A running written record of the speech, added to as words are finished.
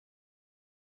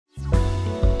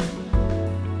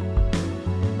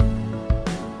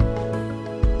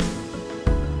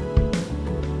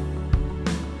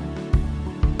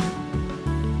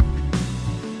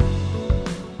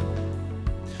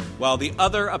While the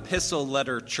other epistle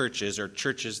letter churches, or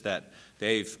churches that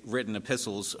they've written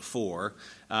epistles for,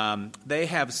 they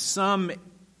have some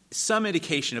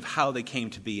indication of how they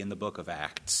came to be in the book of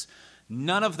Acts.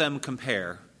 None of them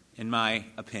compare, in my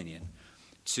opinion,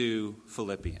 to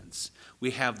Philippians. We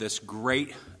have this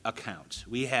great account.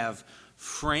 We have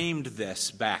framed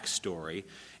this backstory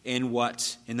in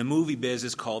what in the movie biz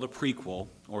is called a prequel,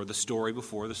 or the story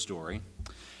before the story.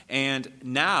 And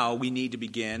now we need to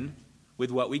begin with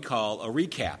what we call a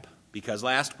recap, because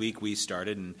last week we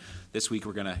started and this week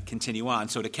we're going to continue on.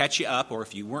 So to catch you up, or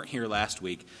if you weren't here last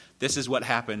week, this is what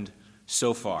happened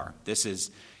so far. This is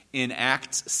in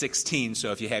Acts 16.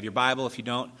 So if you have your Bible, if you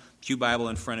don't, pew Bible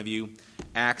in front of you,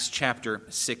 Acts chapter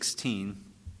 16.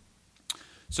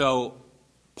 So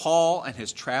Paul and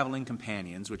his traveling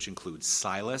companions, which include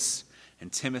Silas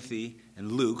and Timothy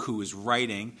and Luke, who is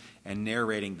writing and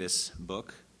narrating this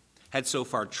book, had so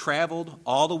far traveled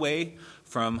all the way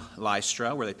from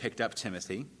Lystra, where they picked up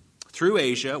Timothy, through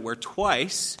Asia, where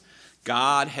twice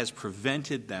God has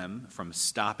prevented them from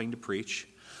stopping to preach,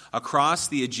 across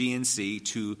the Aegean Sea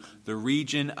to the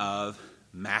region of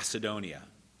Macedonia,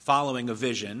 following a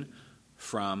vision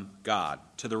from God,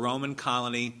 to the Roman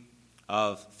colony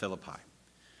of Philippi.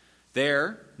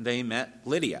 There they met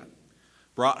Lydia,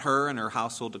 brought her and her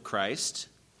household to Christ,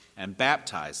 and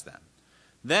baptized them.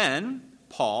 Then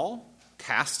Paul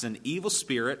cast an evil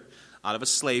spirit out of a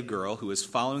slave girl who was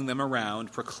following them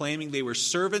around, proclaiming they were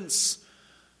servants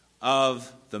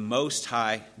of the Most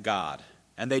High God.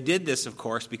 And they did this, of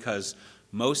course, because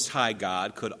Most High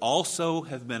God could also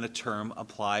have been a term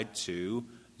applied to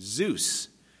Zeus.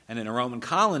 And in a Roman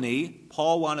colony,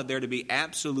 Paul wanted there to be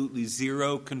absolutely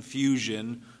zero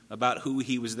confusion about who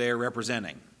he was there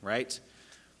representing, right?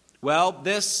 Well,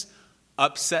 this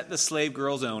upset the slave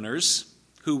girl's owners,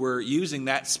 who were using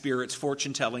that spirit's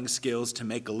fortune-telling skills to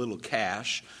make a little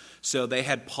cash. So they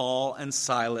had Paul and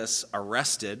Silas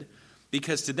arrested,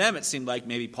 because to them it seemed like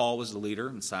maybe Paul was the leader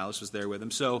and Silas was there with him.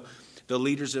 So the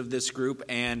leaders of this group,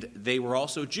 and they were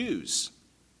also Jews.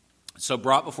 So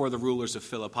brought before the rulers of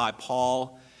Philippi,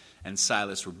 Paul and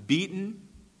Silas were beaten.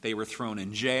 They were thrown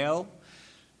in jail.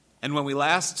 And when we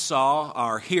last saw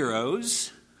our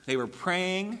heroes, they were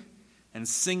praying and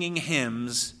singing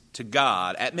hymns to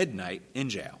God at midnight in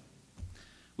jail.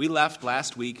 We left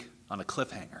last week on a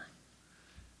cliffhanger,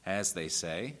 as they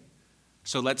say.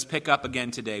 So let's pick up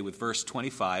again today with verse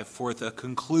 25 for the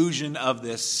conclusion of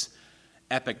this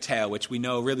epic tale, which we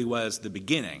know really was the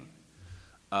beginning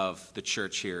of the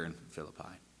church here in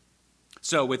Philippi.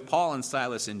 So with Paul and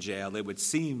Silas in jail, it would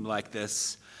seem like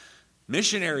this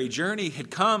missionary journey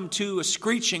had come to a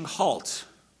screeching halt,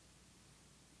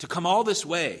 to come all this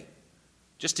way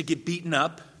just to get beaten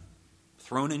up,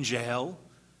 thrown in jail,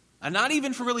 and not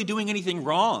even for really doing anything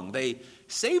wrong. They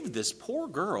saved this poor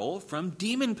girl from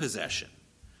demon possession.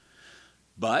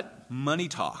 But money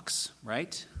talks,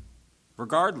 right?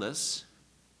 Regardless,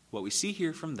 what we see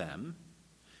here from them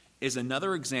is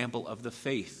another example of the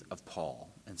faith of Paul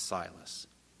and Silas,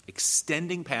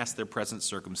 extending past their present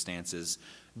circumstances,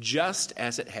 just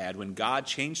as it had when God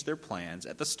changed their plans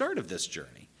at the start of this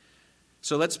journey.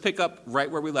 So let's pick up right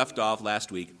where we left off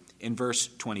last week in verse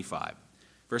 25.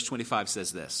 Verse 25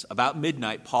 says this: About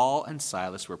midnight, Paul and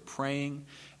Silas were praying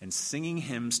and singing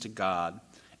hymns to God,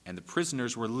 and the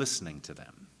prisoners were listening to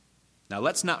them. Now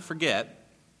let's not forget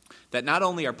that not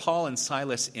only are Paul and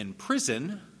Silas in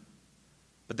prison,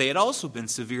 but they had also been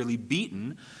severely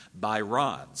beaten by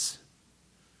rods,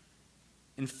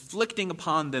 inflicting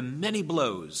upon them many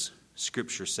blows,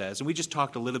 Scripture says. And we just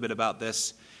talked a little bit about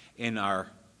this in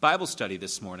our Bible study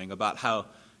this morning, about how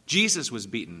Jesus was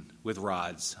beaten with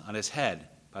rods on his head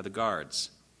by the guards.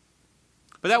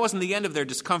 But that wasn't the end of their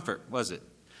discomfort, was it?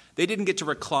 They didn't get to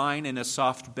recline in a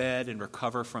soft bed and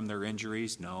recover from their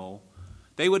injuries. No.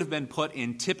 They would have been put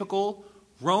in typical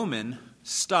Roman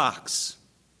stocks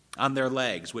on their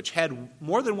legs, which had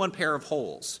more than one pair of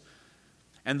holes.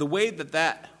 And the way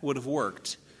that would have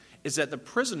worked is that the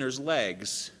prisoners'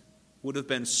 legs would have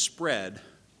been spread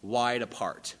wide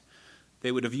apart.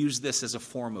 They would have used this as a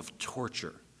form of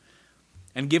torture.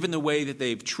 And given the way that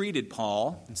they've treated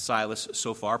Paul and Silas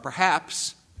so far,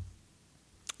 perhaps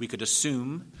we could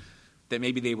assume that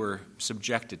maybe they were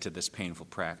subjected to this painful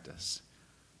practice.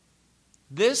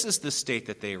 This is the state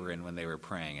that they were in when they were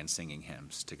praying and singing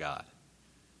hymns to God.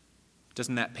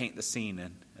 Doesn't that paint the scene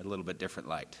in a little bit different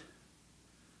light?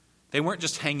 They weren't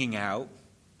just hanging out,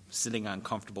 sitting on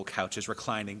comfortable couches,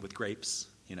 reclining with grapes,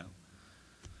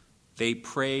 They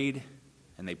prayed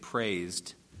and they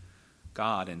praised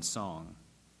God in song.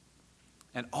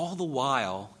 And all the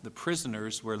while, the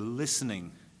prisoners were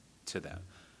listening to them.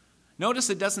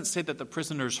 Notice it doesn't say that the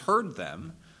prisoners heard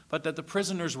them, but that the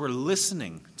prisoners were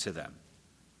listening to them.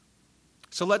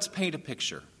 So let's paint a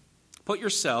picture. Put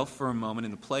yourself for a moment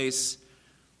in the place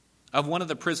of one of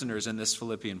the prisoners in this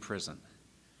Philippian prison.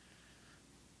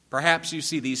 Perhaps you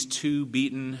see these two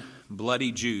beaten,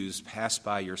 bloody Jews pass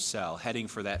by your cell, heading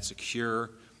for that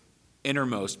secure,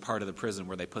 innermost part of the prison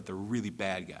where they put the really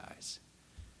bad guys.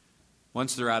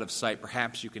 Once they're out of sight,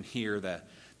 perhaps you can hear the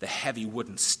heavy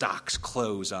wooden stocks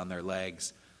close on their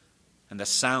legs and the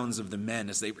sounds of the men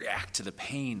as they react to the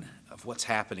pain of what's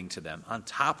happening to them on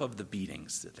top of the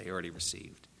beatings that they already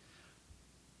received.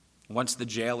 Once the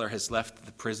jailer has left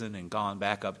the prison and gone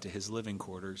back up to his living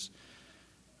quarters,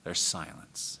 there's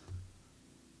silence.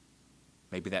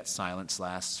 Maybe that silence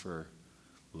lasts for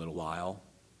a little while.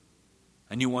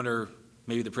 And you wonder,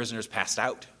 maybe the prisoner's passed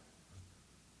out.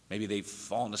 Maybe they've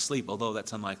fallen asleep, although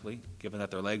that's unlikely, given that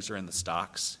their legs are in the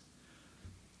stocks.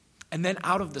 And then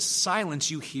out of the silence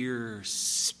you hear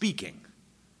speaking.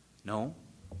 No,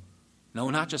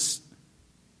 not just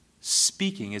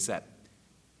speaking. Is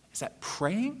that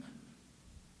praying?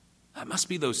 That must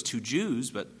be those two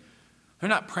Jews, but they're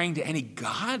not praying to any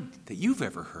God that you've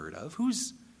ever heard of. Who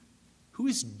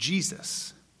is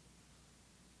Jesus?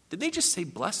 Did they just say,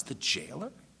 bless the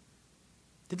jailer?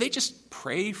 Did they just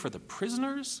pray for the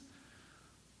prisoners?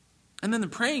 And then the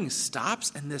praying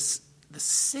stops and the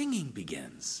singing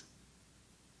begins.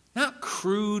 Not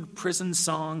crude prison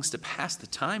songs to pass the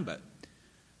time, but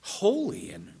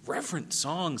holy and reverent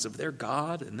songs of their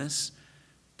God and this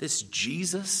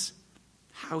Jesus,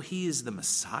 how he is the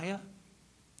Messiah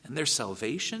and their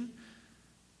salvation.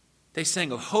 They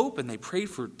sang of hope and they prayed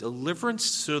for deliverance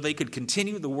so they could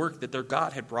continue the work that their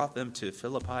God had brought them to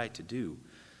Philippi to do.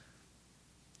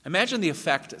 Imagine the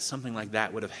effect that something like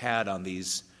that would have had on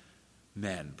these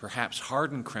men, perhaps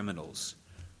hardened criminals,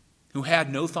 who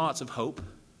had no thoughts of hope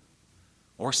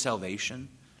or salvation.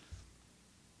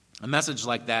 A message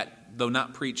like that, though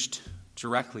not preached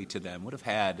directly to them, would have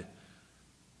had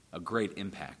a great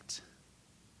impact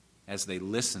as they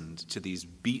listened to these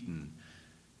beaten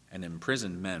and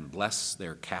imprisoned men bless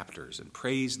their captors and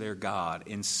praise their God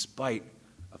in spite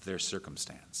of their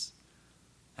circumstance.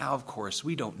 Now, of course,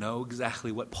 we don't know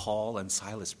exactly what Paul and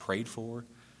Silas prayed for.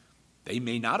 They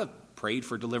may not have prayed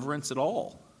for deliverance at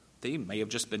all. They may have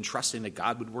just been trusting that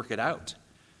God would work it out.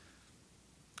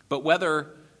 But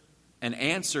whether an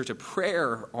answer to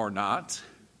prayer or not,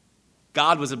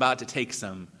 God was about to take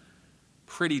some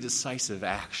pretty decisive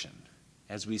action,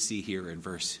 as we see here in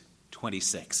verse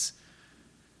 26,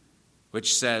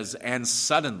 which says, "And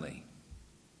suddenly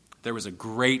there was a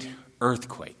great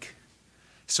earthquake,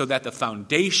 so that the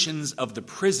foundations of the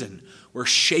prison were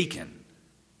shaken.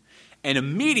 And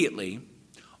immediately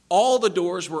all the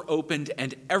doors were opened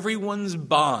and everyone's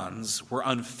bonds were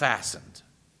unfastened."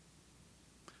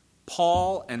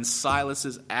 Paul and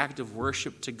Silas's act of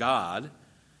worship to God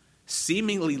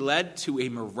seemingly led to a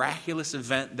miraculous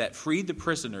event that freed the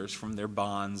prisoners from their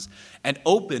bonds and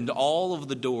opened all of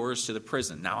the doors to the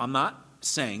prison. Now, I'm not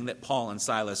saying that Paul and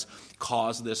Silas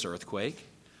caused this earthquake,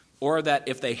 or that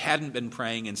if they hadn't been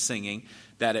praying and singing,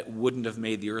 that it wouldn't have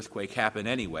made the earthquake happen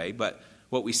anyway. But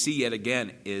what we see yet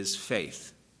again is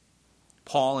faith.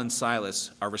 Paul and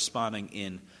Silas are responding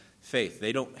in faith.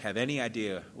 They don't have any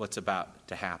idea what's about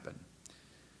to happen.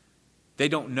 They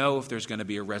don't know if there's going to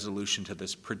be a resolution to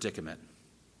this predicament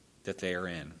that they are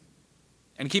in.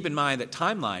 And keep in mind that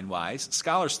timeline-wise,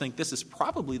 scholars think this is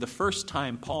probably the first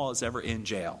time Paul is ever in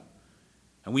jail.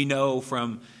 And we know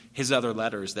from his other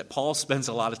letters that Paul spends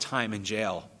a lot of time in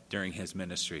jail during his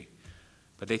ministry.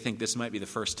 But they think this might be the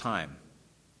first time.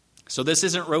 So this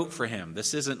isn't rote for him.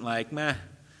 This isn't like,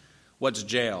 what's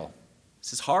jail?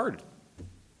 This is hard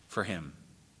for him.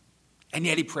 And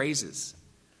yet he praises.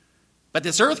 But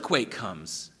this earthquake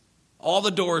comes. All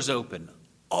the doors open.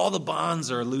 All the bonds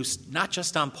are loosed, not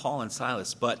just on Paul and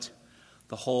Silas, but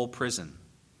the whole prison.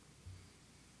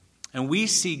 And we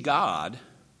see God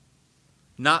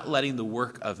not letting the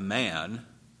work of man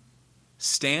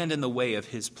stand in the way of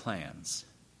his plans.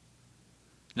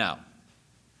 Now,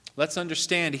 let's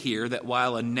understand here that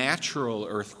while a natural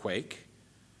earthquake,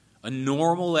 a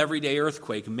normal everyday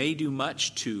earthquake, may do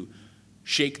much to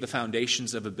shake the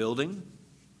foundations of a building,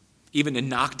 even to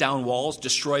knock down walls,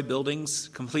 destroy buildings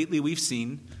completely. We've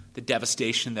seen the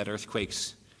devastation that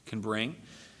earthquakes can bring.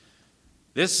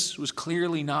 This was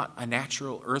clearly not a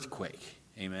natural earthquake.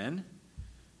 Amen?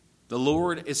 The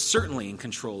Lord is certainly in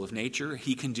control of nature.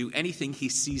 He can do anything he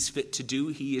sees fit to do.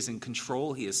 He is in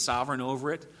control. He is sovereign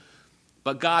over it.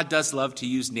 But God does love to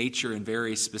use nature in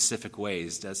very specific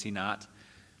ways, does he not?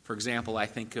 For example, I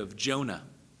think of Jonah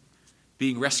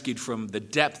being rescued from the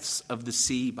depths of the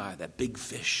sea by that big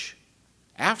fish,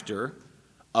 after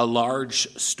a large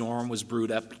storm was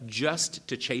brewed up just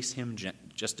to chase him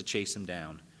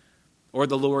down. Or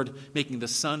the Lord making the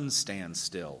sun stand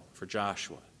still for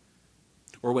Joshua.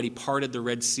 Or when he parted the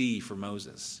Red Sea for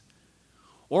Moses.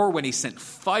 Or when he sent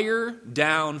fire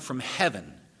down from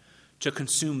heaven to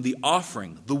consume the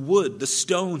offering, the wood, the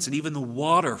stones, and even the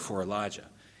water for Elijah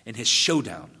in his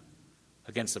showdown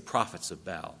against the prophets of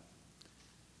Baal.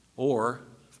 Or,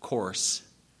 of course,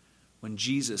 when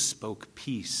Jesus spoke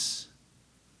peace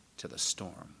to the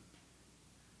storm.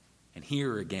 And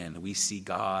here again we see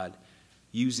God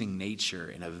using nature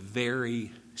in a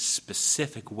very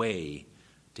specific way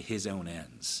to his own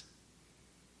ends.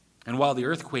 And while the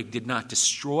earthquake did not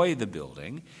destroy the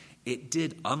building, it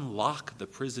did unlock the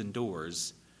prison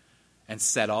doors and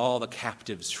set all the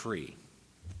captives free.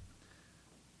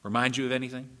 Remind you of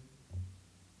anything?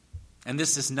 And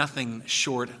this is nothing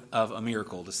short of a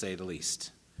miracle, to say the least.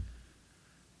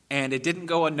 And it didn't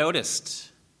go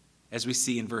unnoticed, as we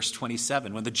see in verse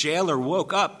 27. When the jailer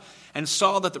woke up and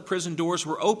saw that the prison doors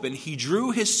were open, he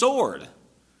drew his sword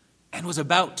and was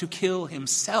about to kill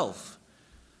himself,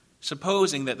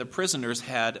 supposing that the prisoners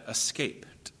had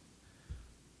escaped.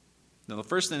 Now, the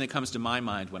first thing that comes to my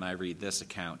mind when I read this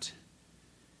account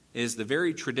is the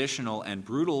very traditional and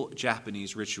brutal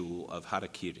Japanese ritual of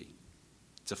harakiri.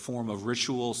 It's a form of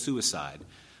ritual suicide,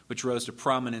 which rose to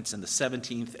prominence in the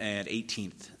 17th and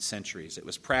 18th centuries. It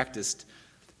was practiced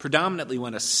predominantly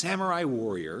when a samurai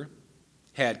warrior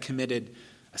had committed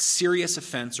a serious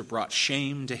offense or brought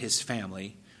shame to his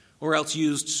family, or else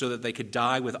used so that they could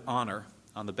die with honor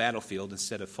on the battlefield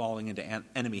instead of falling into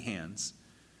enemy hands.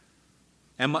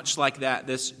 And much like that,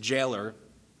 this jailer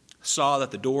saw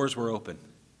that the doors were open,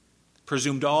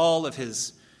 presumed all of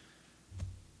his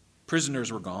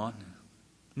prisoners were gone,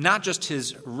 not just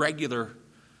his regular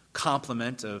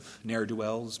complement of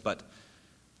ne'er-do-wells, but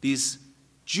these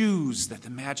Jews that the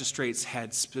magistrates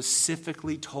had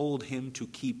specifically told him to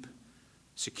keep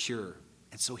secure.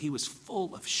 And so he was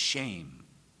full of shame.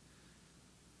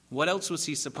 What else was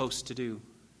he supposed to do?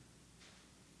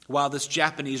 While this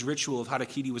Japanese ritual of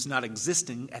harakiri was not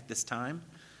existing at this time,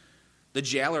 the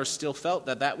jailer still felt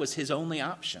that that was his only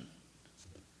option.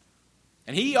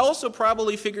 And he also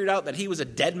probably figured out that he was a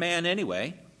dead man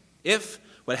anyway, if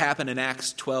what happened in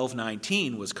Acts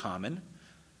 12:19 was common.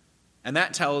 And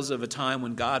that tells of a time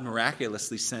when God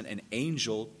miraculously sent an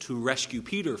angel to rescue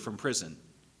Peter from prison.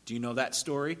 Do you know that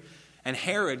story? And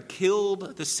Herod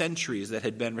killed the sentries that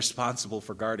had been responsible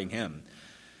for guarding him.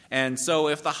 And so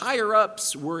if the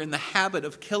higher-ups were in the habit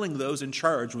of killing those in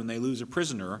charge when they lose a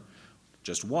prisoner,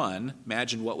 just one,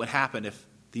 imagine what would happen if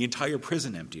the entire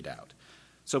prison emptied out.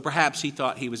 So perhaps he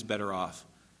thought he was better off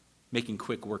making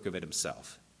quick work of it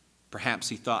himself. Perhaps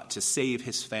he thought to save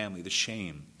his family the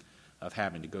shame of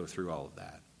having to go through all of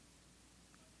that.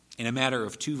 In a matter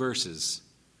of 2 verses,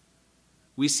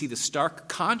 we see the stark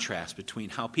contrast between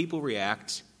how people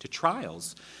react to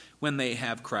trials when they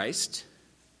have Christ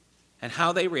and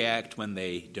how they react when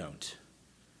they don't.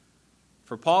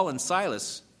 For Paul and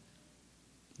Silas,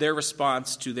 their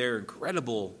response to their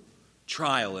incredible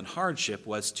trial and hardship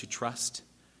was to trust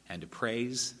and to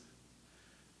praise,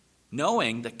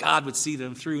 knowing that God would see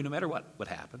them through no matter what would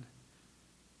happen.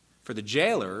 For the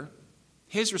jailer,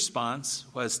 his response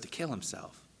was to kill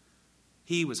himself.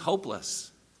 He was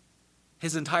hopeless.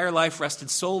 His entire life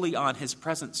rested solely on his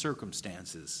present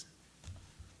circumstances.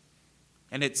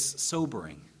 And it's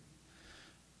sobering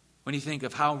when you think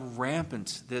of how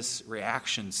rampant this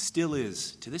reaction still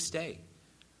is to this day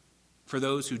for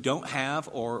those who don't have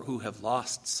or who have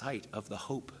lost sight of the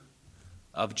hope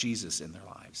of Jesus in their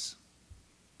lives.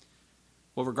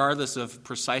 Well, regardless of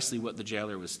precisely what the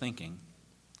jailer was thinking,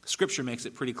 Scripture makes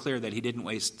it pretty clear that he didn't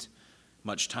waste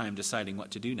much time deciding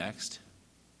what to do next.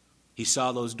 He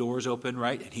saw those doors open,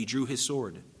 right, and he drew his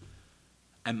sword.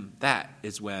 And that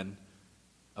is when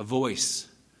a voice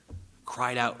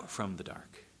cried out from the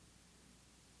dark.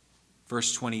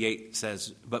 Verse 28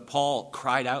 says, "But Paul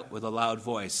cried out with a loud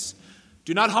voice,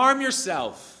 'Do not harm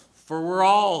yourself, for we're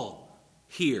all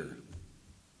here.'"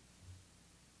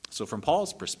 So from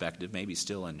Paul's perspective, maybe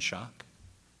still in shock,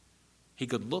 he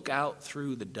could look out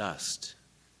through the dust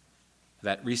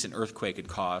that recent earthquake had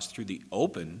caused through the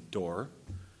open door.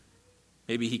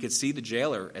 Maybe he could see the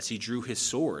jailer as he drew his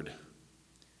sword.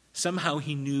 Somehow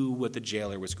he knew what the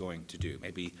jailer was going to do.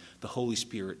 Maybe the Holy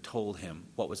Spirit told him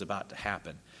what was about to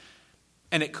happen.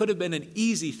 And it could have been an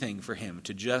easy thing for him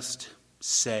to just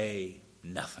say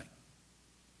nothing.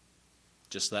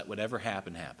 Just let whatever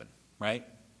happen, happen, right?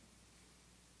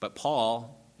 But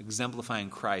Paul, exemplifying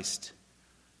Christ,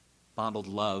 modeled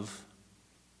love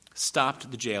stopped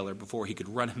the jailer before he could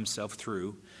run himself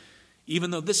through,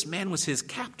 even though this man was his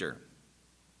captor.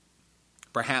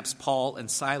 Perhaps Paul and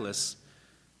Silas,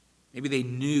 maybe they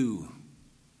knew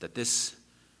that this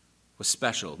was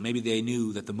special. Maybe they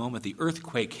knew that the moment the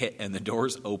earthquake hit and the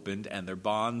doors opened and their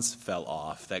bonds fell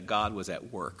off, that God was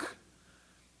at work.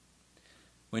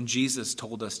 When Jesus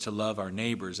told us to love our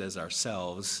neighbors as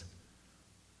ourselves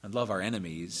and love our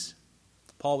enemies,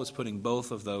 Paul was putting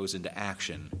both of those into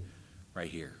action right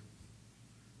here.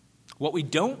 What we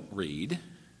don't read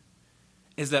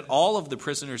is that all of the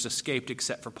prisoners escaped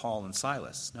except for Paul and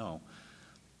Silas. No.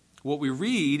 What we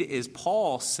read is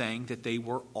Paul saying that they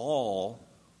were all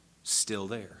still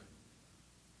there.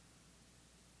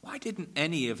 Why didn't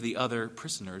any of the other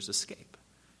prisoners escape?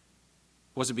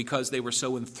 Was it because they were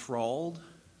so enthralled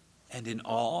and in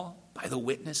awe by the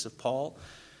witness of Paul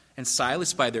and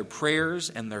Silas, by their prayers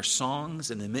and their songs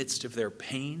in the midst of their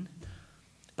pain,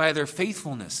 by their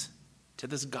faithfulness to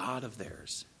this God of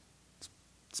theirs?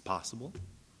 It's possible.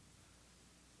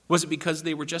 Was it because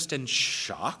they were just in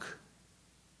shock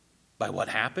by what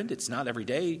happened? It's not every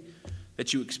day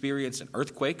that you experience an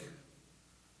earthquake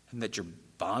and that your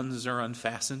bonds are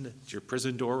unfastened, that your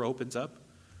prison door opens up.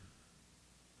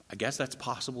 I guess that's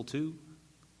possible too.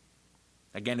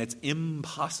 Again, it's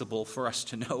impossible for us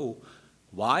to know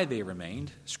why they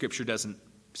remained. Scripture doesn't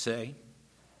say.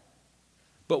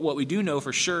 But what we do know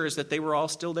for sure is that they were all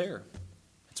still there.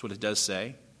 That's what it does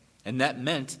say. And that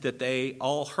meant that they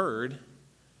all heard,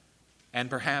 and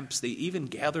perhaps they even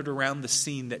gathered around the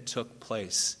scene that took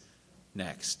place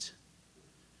next.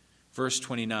 Verse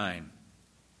 29,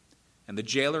 and the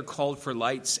jailer called for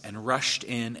lights and rushed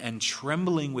in, and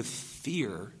trembling with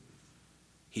fear,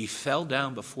 he fell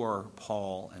down before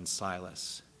Paul and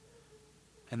Silas.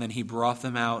 And then he brought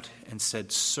them out and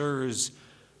said, Sirs,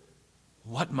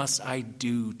 what must I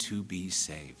do to be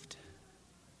saved?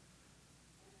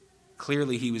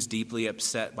 Clearly, he was deeply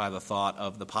upset by the thought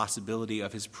of the possibility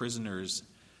of his prisoners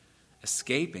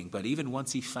escaping. But even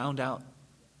once he found out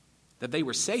that they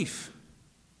were safe,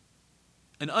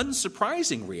 an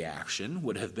unsurprising reaction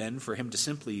would have been for him to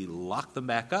simply lock them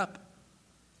back up,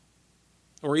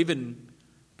 or even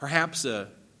perhaps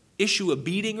issue a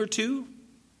beating or two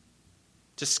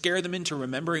to scare them into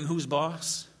remembering who's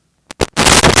boss.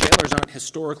 Jailers aren't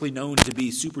historically known to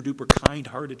be super-duper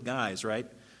kind-hearted guys, right?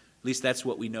 At least that's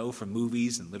what we know from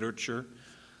movies and literature.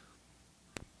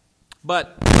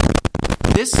 But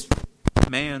this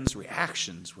man's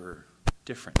reactions were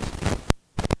different.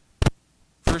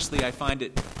 Firstly, I find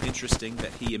it interesting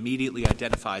that he immediately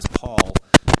identifies Paul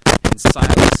and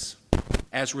Silas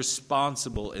as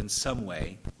responsible in some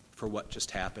way for what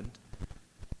just happened.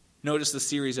 Notice the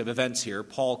series of events here.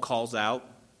 Paul calls out,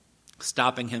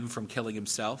 stopping him from killing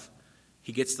himself.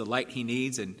 He gets the light he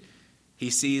needs, and he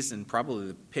sees in probably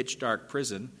the pitch-dark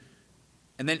prison.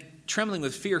 And then, trembling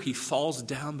with fear, he falls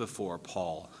down before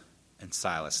Paul and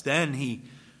Silas. Then he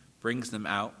brings them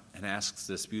out and asks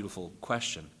this beautiful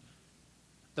question.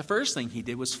 The first thing he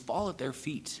did was fall at their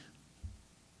feet.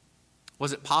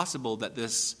 Was it possible that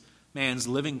this man's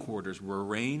living quarters were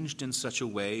arranged in such a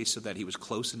way so that he was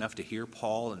close enough to hear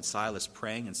Paul and Silas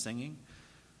praying and singing?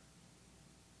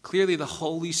 Clearly, the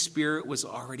Holy Spirit was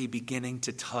already beginning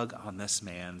to tug on this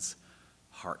man's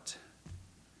heart.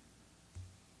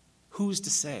 Who's to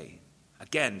say?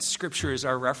 Again, Scripture is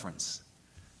our reference.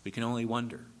 We can only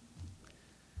wonder.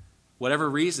 Whatever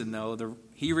reason, though,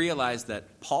 he realized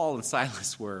that Paul and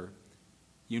Silas were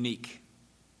unique.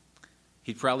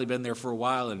 He'd probably been there for a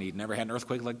while, and he'd never had an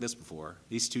earthquake like this before.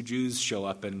 These two Jews show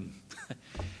up in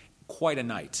quite a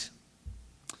night.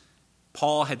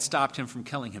 Paul had stopped him from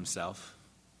killing himself,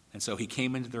 and so he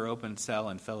came into their open cell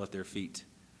and fell at their feet.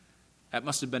 That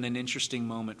must have been an interesting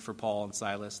moment for Paul and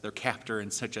Silas, their captor in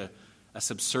such a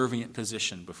subservient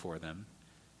position before them.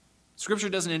 Scripture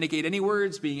doesn't indicate any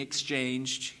words being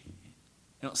exchanged.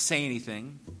 They don't say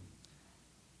anything.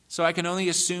 So I can only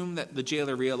assume that the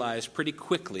jailer realized pretty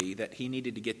quickly that he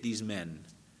needed to get these men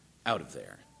out of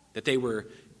there, that they were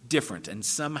different and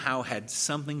somehow had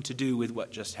something to do with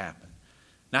what just happened.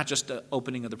 Not just the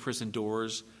opening of the prison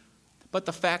doors, but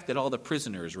the fact that all the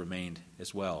prisoners remained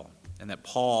as well, and that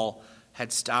Paul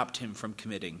had stopped him from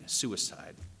committing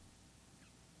suicide.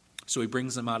 So he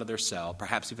brings them out of their cell,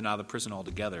 perhaps even out of the prison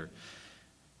altogether,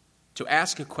 to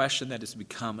ask a question that has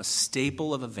become a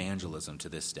staple of evangelism to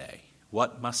this day.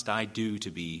 What must I do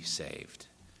to be saved?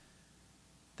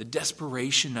 The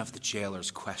desperation of the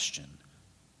jailer's question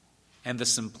and the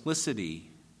simplicity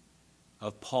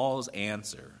of Paul's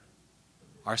answer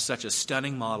are such a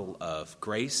stunning model of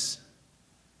grace,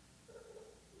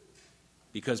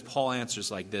 because Paul answers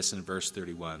like this in verse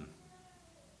 31.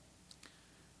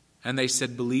 And they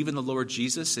said, "Believe in the Lord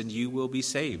Jesus, and you will be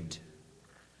saved,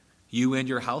 you and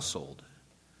your household."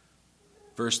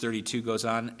 Verse 32 goes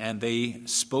on, "And they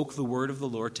spoke the word of the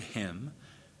Lord to him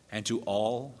and to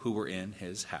all who were in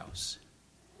his house."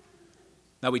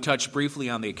 Now, we touched briefly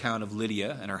on the account of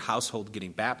Lydia and her household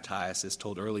getting baptized, as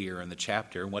told earlier in the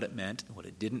chapter, and what it meant and what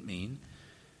it didn't mean.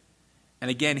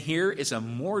 And again, here is a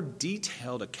more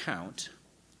detailed account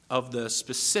of the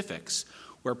specifics,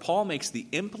 where Paul makes the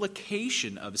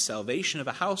implication of salvation of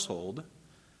a household,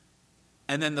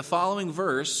 and then the following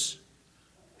verse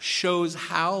shows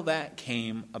how that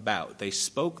came about. They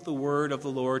spoke the word of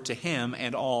the Lord to him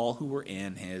and all who were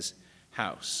in his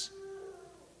house.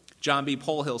 John B.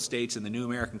 Polhill states in the New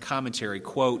American Commentary,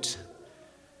 quote,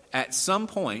 "At some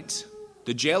point,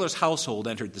 the jailer's household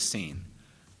entered the scene."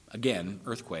 Again,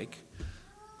 earthquake.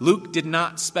 Luke did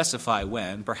not specify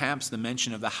when. Perhaps the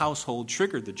mention of the household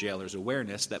triggered the jailer's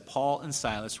awareness that Paul and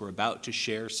Silas were about to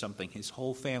share something his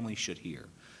whole family should hear.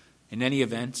 In any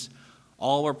event,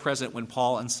 all were present when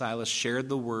Paul and Silas shared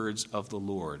the words of the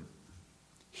Lord.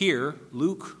 Here,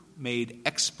 Luke made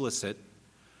explicit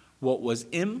what was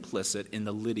implicit in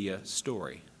the Lydia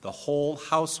story. The whole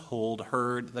household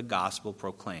heard the gospel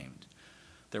proclaimed.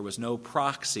 There was no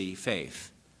proxy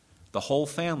faith. The whole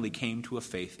family came to a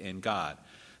faith in God.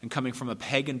 And coming from a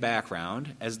pagan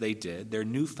background, as they did, their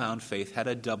newfound faith had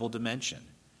a double dimension: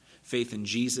 faith in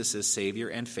Jesus as Savior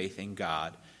and faith in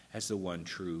God as the one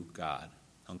true God.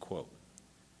 Unquote.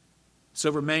 So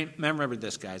remember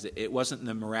this, guys. It wasn't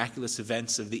the miraculous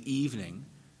events of the evening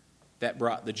that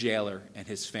brought the jailer and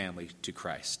his family to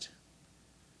Christ.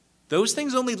 Those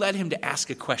things only led him to ask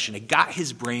a question. It got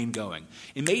his brain going.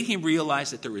 It made him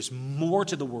realize that there is more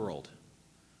to the world.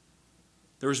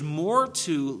 There is more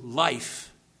to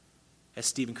life, as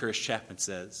Stephen Curtis Chapman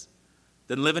says,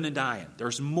 than living and dying.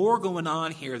 There's more going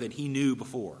on here than he knew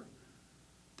before.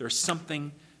 There's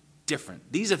something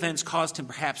different. These events caused him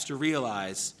perhaps to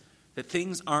realize that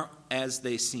things aren't as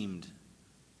they seemed,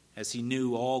 as he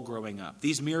knew all growing up.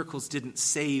 These miracles didn't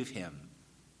save him.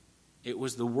 It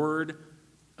was the word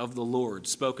of the Lord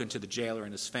spoken to the jailer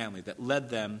and his family that led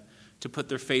them to put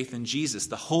their faith in Jesus.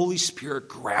 The Holy Spirit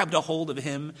grabbed a hold of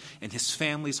him and his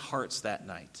family's hearts that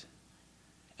night.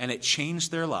 And it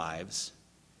changed their lives,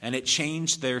 and it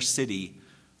changed their city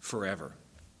forever.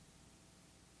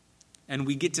 And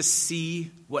we get to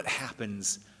see what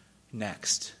happens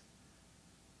next.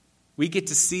 We get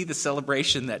to see the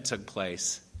celebration that took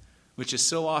place, which is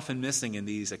so often missing in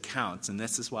these accounts, and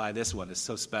this is why this one is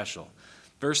so special.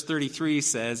 Verse 33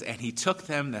 says, "And he took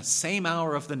them the same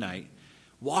hour of the night,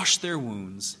 washed their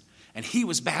wounds, and he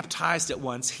was baptized at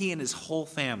once, he and his whole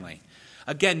family."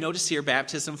 Again, notice here,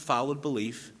 baptism followed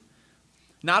belief.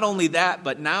 Not only that,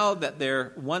 but now that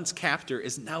their once captor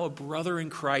is now a brother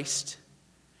in Christ,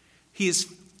 he is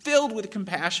filled with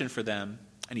compassion for them,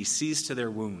 and he sees to their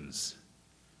wounds.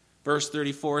 Verse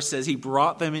 34 says, "He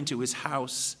brought them into his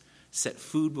house, set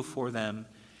food before them,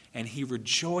 and he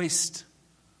rejoiced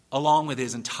along with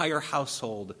his entire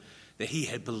household that he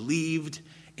had believed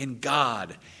in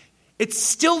God." It's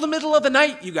still the middle of the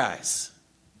night, you guys.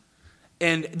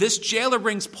 And this jailer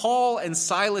brings Paul and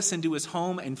Silas into his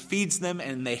home and feeds them,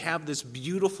 and they have this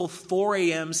beautiful 4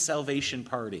 a.m. salvation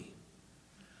party.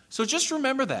 So just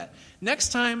remember that.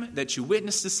 Next time that you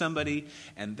witness to somebody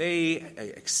and they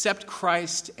accept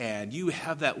Christ and you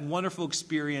have that wonderful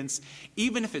experience,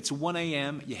 even if it's 1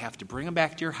 a.m., you have to bring them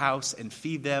back to your house and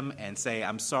feed them and say,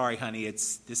 "I'm sorry, honey,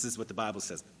 this is what the Bible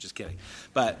says." Just kidding.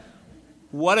 But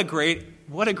what a great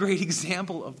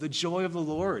example of the joy of the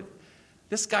Lord.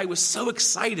 This guy was so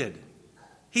excited.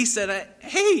 He said,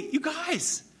 "Hey, you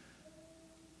guys,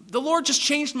 the Lord just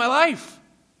changed my life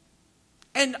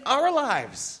and our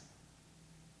lives."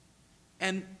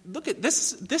 And look at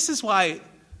this. This is why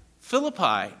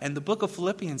Philippi and the book of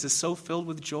Philippians is so filled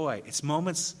with joy. It's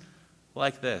moments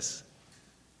like this.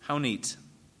 How neat.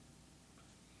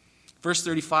 Verse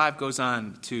 35 goes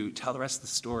on to tell the rest of the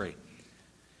story.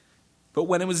 "But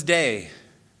when it was day,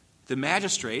 the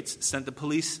magistrates sent the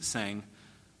police, saying,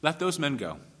 'Let those men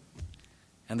go.'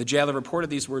 And the jailer reported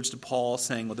these words to Paul,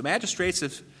 saying, 'Well, the magistrates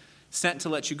have sent to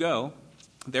let you go.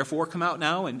 Therefore, come out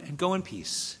now and go in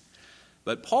peace.'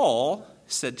 But Paul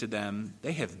said to them,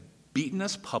 'They have beaten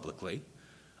us publicly,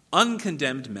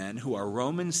 uncondemned men who are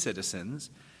Roman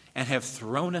citizens, and have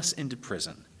thrown us into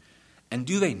prison. And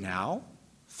do they now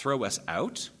throw us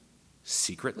out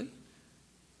secretly?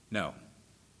 No.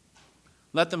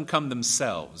 Let them come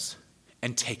themselves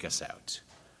and take us out.'"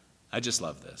 I just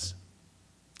love this.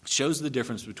 It shows the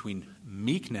difference between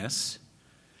meekness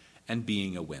and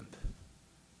being a wimp.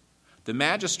 The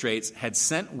magistrates had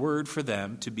sent word for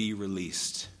them to be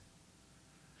released.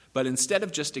 But instead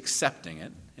of just accepting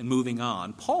it and moving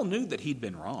on, Paul knew that he'd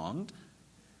been wronged.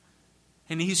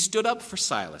 And he stood up for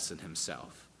Silas and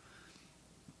himself.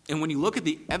 And when you look at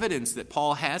the evidence that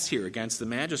Paul has here against the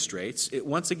magistrates, it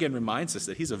once again reminds us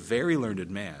that he's a very learned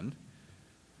man.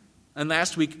 And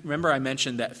last week, remember I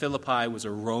mentioned that Philippi was a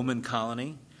Roman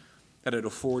colony that had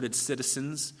afforded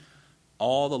citizens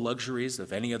all the luxuries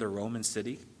of any other Roman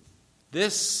city.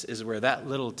 This is where that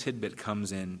little tidbit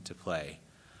comes into play.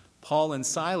 Paul and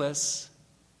Silas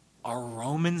are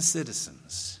Roman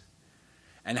citizens,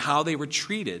 and how they were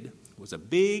treated was a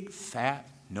big, fat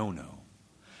no-no.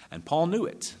 And Paul knew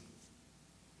it.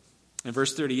 And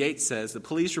verse 38 says, the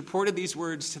police reported these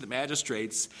words to the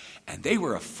magistrates, and they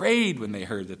were afraid when they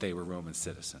heard that they were Roman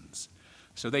citizens.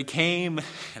 So they came,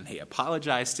 and they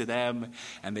apologized to them,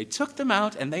 and they took them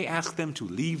out, and they asked them to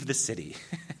leave the city.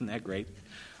 Isn't that great?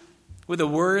 With a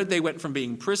word, they went from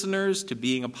being prisoners to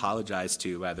being apologized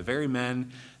to by the very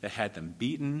men that had them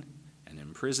beaten and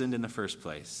imprisoned in the first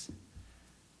place.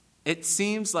 It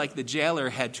seems like the jailer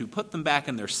had to put them back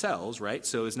in their cells, right,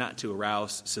 so as not to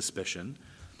arouse suspicion.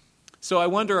 So I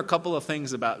wonder a couple of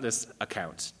things about this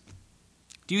account.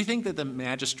 Do you think that the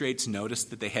magistrates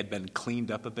noticed that they had been cleaned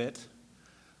up a bit?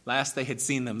 Last they had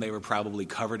seen them, they were probably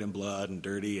covered in blood and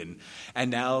dirty,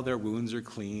 and now their wounds are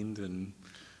cleaned and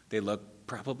they look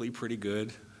probably pretty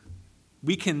good.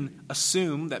 We can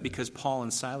assume that because Paul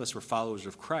and Silas were followers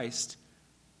of Christ,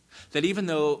 that even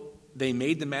though they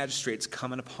made the magistrates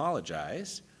come and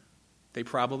apologize, they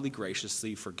probably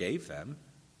graciously forgave them,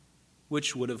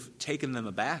 which would have taken them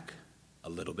aback a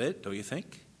little bit, don't you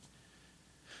think?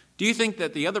 Do you think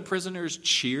that the other prisoners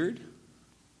cheered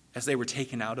as they were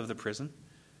taken out of the prison?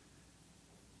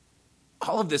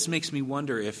 All of this makes me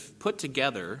wonder if, put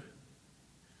together,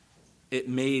 it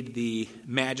made the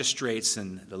magistrates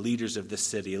and the leaders of the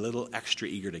city a little extra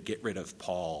eager to get rid of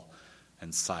Paul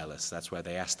and Silas. That's why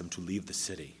they asked them to leave the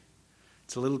city.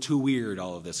 It's a little too weird,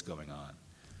 all of this going on.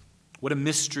 What a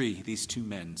mystery these two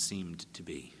men seemed to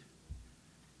be.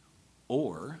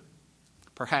 Or,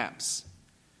 perhaps,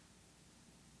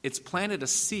 it's planted a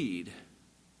seed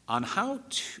on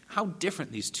how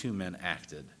different these two men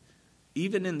acted,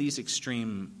 even in these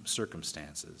extreme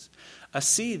circumstances. A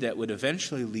seed that would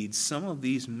eventually lead some of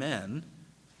these men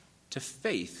to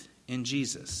faith in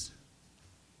Jesus.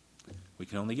 We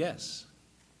can only guess.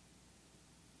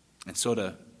 And so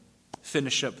to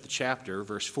finish up the chapter,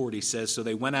 verse 40 says, so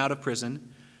they went out of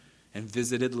prison and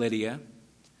visited Lydia.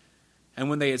 And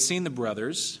when they had seen the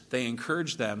brothers, they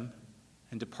encouraged them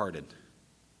and departed.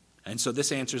 And so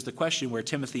this answers the question where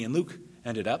Timothy and Luke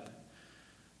ended up.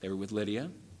 They were with Lydia.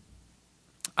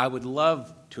 I would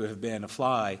love to have been a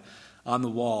fly on the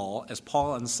wall as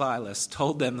Paul and Silas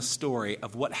told them the story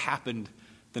of what happened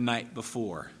the night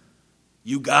before.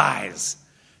 You guys,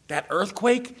 that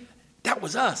earthquake, that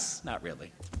was us. Not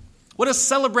really. What a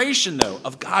celebration, though,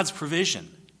 of God's provision.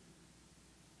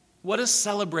 What a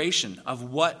celebration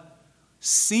of what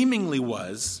seemingly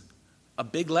was a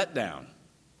big letdown,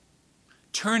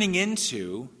 turning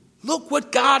into, look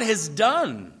what God has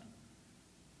done.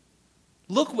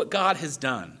 Look what God has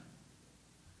done.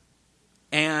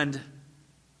 And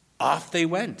off they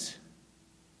went,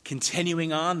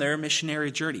 continuing on their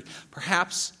missionary journey,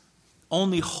 perhaps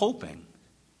only hoping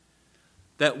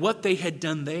that what they had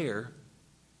done there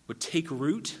would take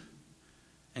root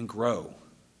and grow.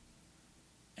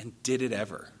 And did it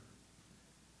ever?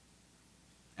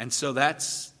 And so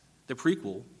that's the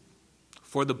prequel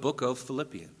for the book of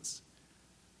Philippians.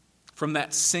 From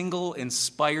that single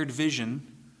inspired vision,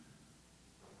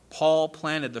 Paul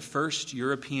planted the first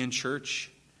European church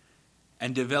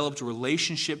and developed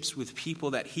relationships with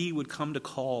people that he would come to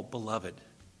call beloved.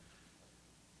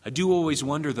 I do always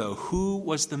wonder, though, who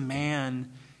was the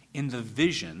man in the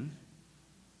vision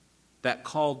that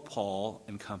called Paul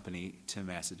and company to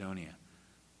Macedonia?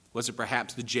 Was it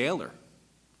perhaps the jailer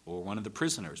or one of the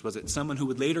prisoners? Was it someone who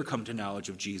would later come to knowledge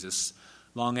of Jesus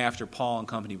long after Paul and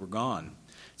company were gone?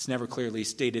 It's never clearly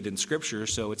stated in Scripture,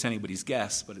 so it's anybody's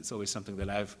guess, but it's always something that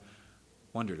I've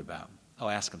wondered about. I'll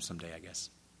ask him someday, I guess.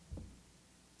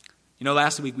 You know,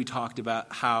 last week we talked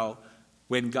about how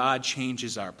when God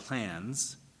changes our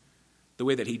plans, the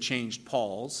way that he changed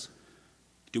Paul's,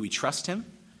 do we trust him?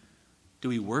 Do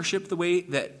we worship the way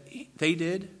that they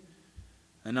did?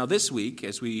 And now this week,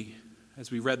 as we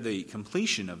read the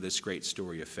completion of this great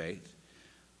story of faith,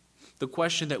 the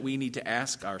question that we need to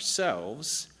ask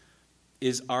ourselves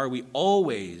is, are we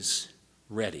always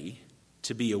ready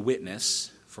to be a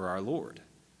witness for our Lord?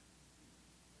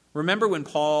 Remember when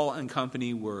Paul and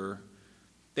company were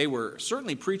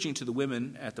certainly preaching to the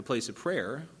women at the place of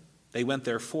prayer. They went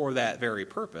there for that very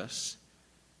purpose.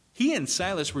 He and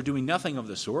Silas were doing nothing of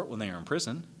the sort when they were in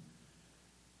prison.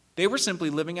 They were simply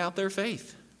living out their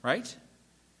faith, right?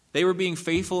 They were being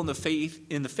faithful in the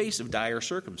face of dire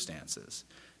circumstances.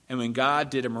 And when God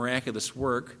did a miraculous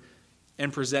work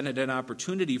and presented an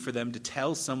opportunity for them to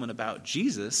tell someone about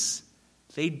Jesus,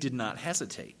 they did not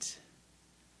hesitate.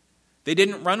 They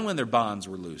didn't run when their bonds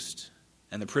were loosed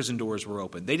and the prison doors were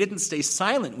open. They didn't stay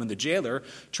silent when the jailer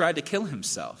tried to kill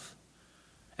himself.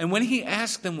 And when he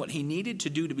asked them what he needed to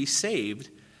do to be saved,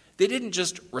 they didn't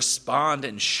just respond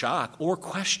in shock or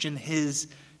question his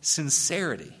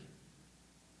sincerity.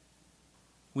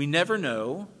 We never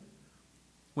know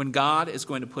when God is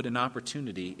going to put an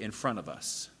opportunity in front of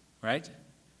us, right? It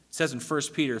says in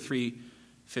 1 Peter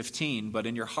 3:15, "But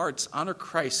in your hearts honor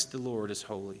Christ the Lord as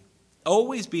holy,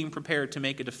 always being prepared to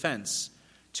make a defense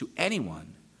to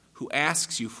anyone who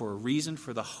asks you for a reason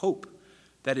for the hope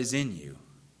that is in you,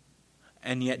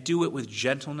 and yet do it with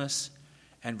gentleness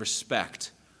and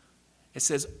respect." It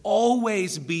says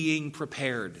always being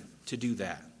prepared to do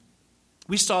that.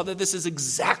 We saw that this is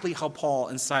exactly how Paul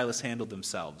and Silas handled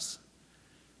themselves.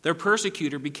 Their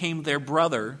persecutor became their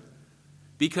brother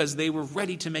because they were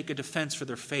ready to make a defense for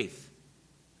their faith.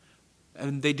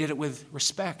 And they did it with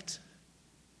respect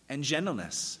and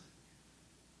gentleness.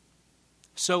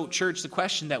 So, church, the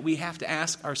question that we have to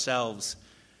ask ourselves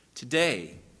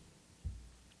today,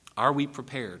 are we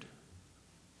prepared?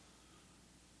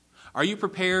 Are you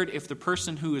prepared if the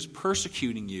person who is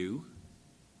persecuting you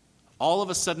all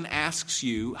of a sudden asks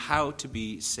you how to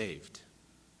be saved?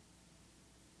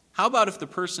 How about if the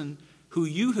person who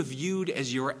you have viewed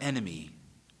as your enemy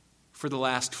for the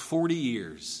last 40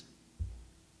 years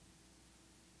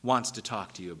wants to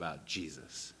talk to you about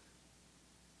Jesus?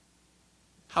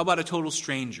 How about a total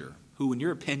stranger who, in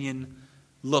your opinion,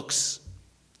 looks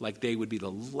like they would be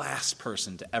the last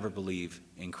person to ever believe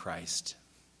in Christ?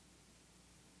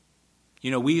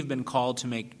 You know, we've been called to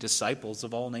make disciples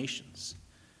of all nations.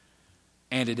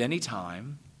 And at any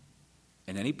time,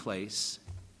 in any place,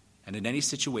 and in any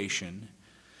situation,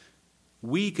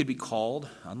 we could be called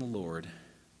on the Lord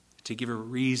to give a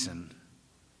reason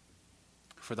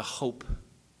for the hope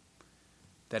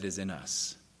that is in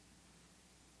us.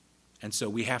 And so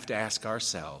we have to ask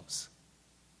ourselves,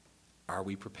 are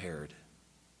we prepared?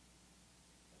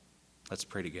 Let's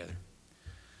pray together.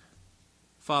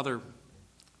 Father,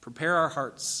 prepare our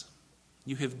hearts.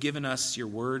 You have given us your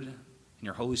word and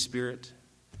your Holy Spirit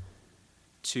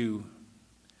to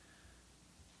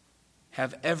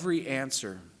have every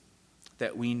answer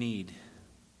that we need.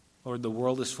 Lord, the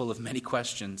world is full of many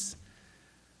questions,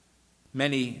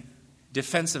 many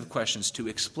defensive questions to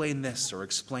explain this or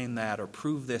explain that or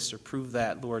prove this or prove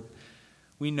that. Lord,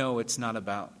 we know it's not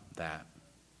about that.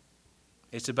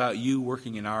 It's about you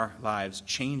working in our lives,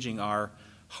 changing our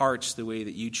hearts the way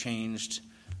that you changed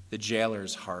the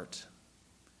jailer's heart.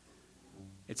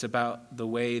 It's about the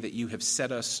way that you have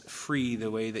set us free,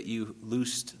 the way that you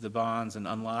loosed the bonds and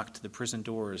unlocked the prison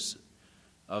doors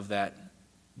of that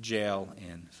jail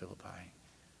in Philippi.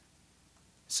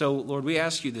 So, Lord, we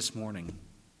ask you this morning,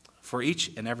 for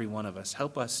each and every one of us,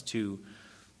 help us to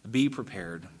be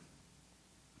prepared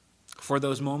for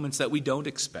those moments that we don't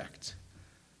expect,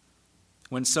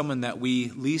 when someone that we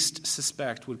least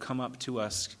suspect would come up to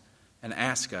us and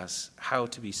ask us how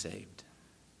to be saved.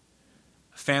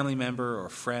 A family member or a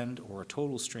friend or a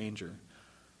total stranger.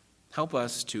 Help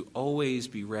us to always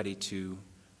be ready to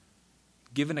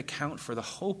give an account for the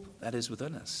hope that is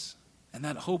within us. And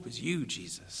that hope is you,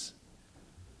 Jesus.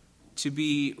 To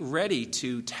be ready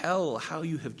to tell how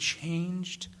you have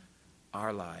changed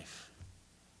our life.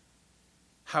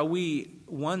 How we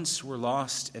once were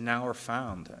lost and now are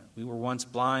found. We were once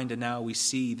blind and now we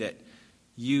see that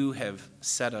you have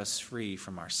set us free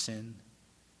from our sin.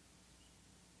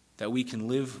 That we can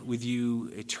live with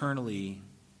you eternally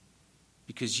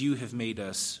because you have made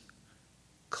us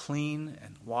clean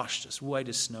and washed us white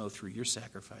as snow through your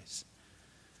sacrifice.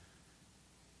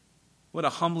 What a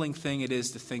humbling thing it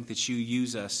is to think that you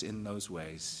use us in those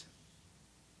ways.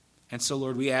 And so,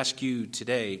 Lord, we ask you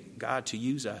today, God, to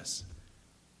use us.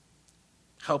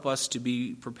 Help us to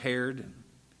be prepared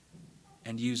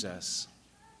and use us.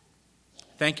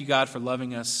 Thank you, God, for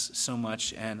loving us so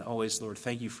much. And always, Lord,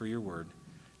 thank you for your word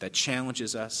that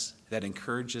challenges us, that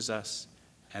encourages us,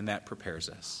 and that prepares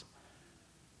us.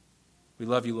 We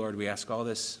love you, Lord. We ask all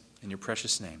this in your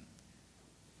precious name.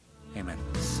 Amen.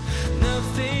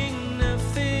 Nothing